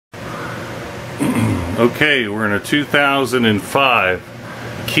Okay, we're in a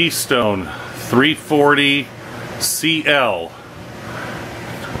 2005 Keystone 340 CL.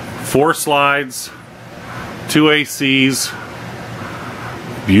 4 slides, 2 ACs,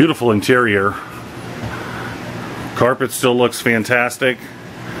 beautiful interior. Carpet still looks fantastic.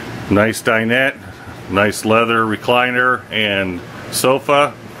 Nice dinette, nice leather recliner and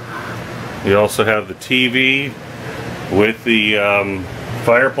sofa. You also have the TV with the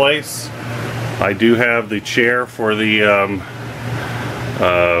fireplace. I do have the chair for the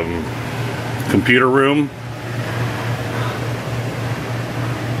computer room.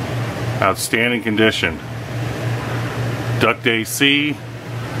 Outstanding condition. Duct AC,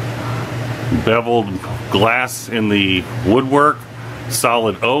 beveled glass in the woodwork,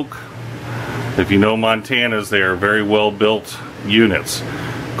 solid oak. If you know Montanas, they are very well built units.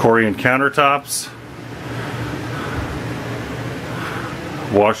 Corian countertops,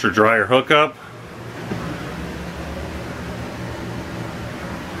 washer dryer hookup.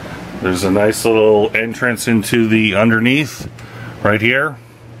 There's a nice little entrance into the underneath right here.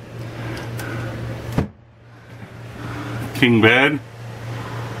 King bed.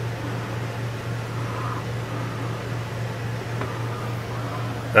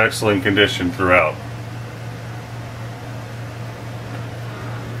 Excellent condition throughout.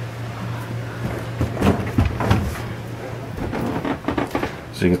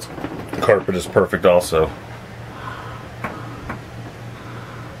 So you can, the carpet is perfect also.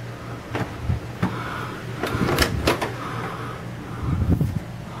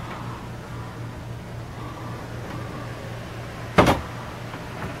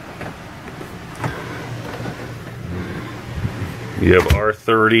 You have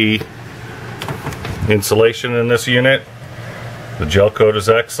R30 insulation in this unit. The gel coat is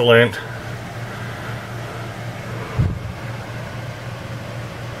excellent.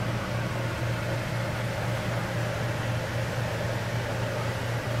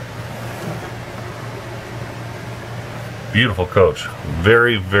 Beautiful coach.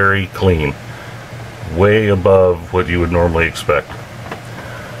 Very, very clean. Way above what you would normally expect.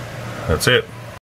 That's it.